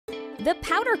The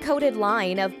powder-coated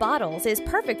line of bottles is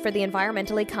perfect for the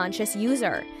environmentally conscious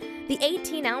user. The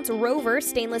 18-ounce Rover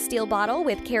stainless steel bottle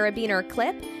with carabiner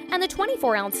clip and the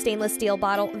 24-ounce stainless steel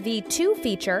bottle V2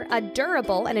 feature a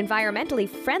durable and environmentally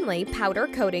friendly powder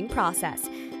coating process.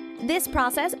 This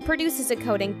process produces a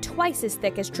coating twice as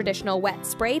thick as traditional wet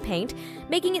spray paint,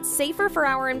 making it safer for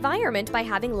our environment by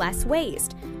having less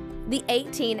waste. The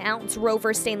 18-ounce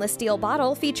Rover stainless steel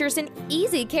bottle features an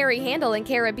easy carry handle and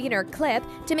carabiner clip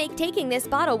to make taking this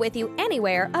bottle with you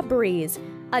anywhere a breeze.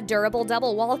 A durable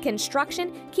double wall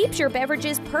construction keeps your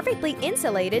beverages perfectly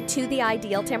insulated to the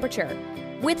ideal temperature.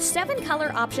 With 7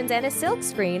 color options and a silk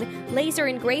screen, laser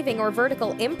engraving or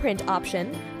vertical imprint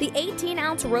option, the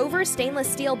 18-ounce Rover stainless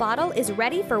steel bottle is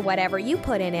ready for whatever you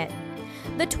put in it.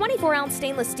 The 24-ounce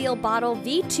stainless steel bottle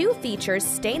V2 features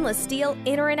stainless steel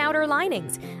inner and outer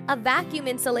linings. A vacuum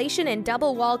insulation and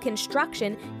double wall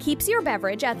construction keeps your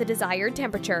beverage at the desired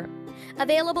temperature.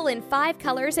 Available in 5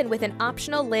 colors and with an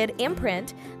optional lid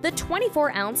imprint, the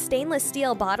 24-ounce stainless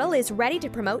steel bottle is ready to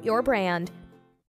promote your brand.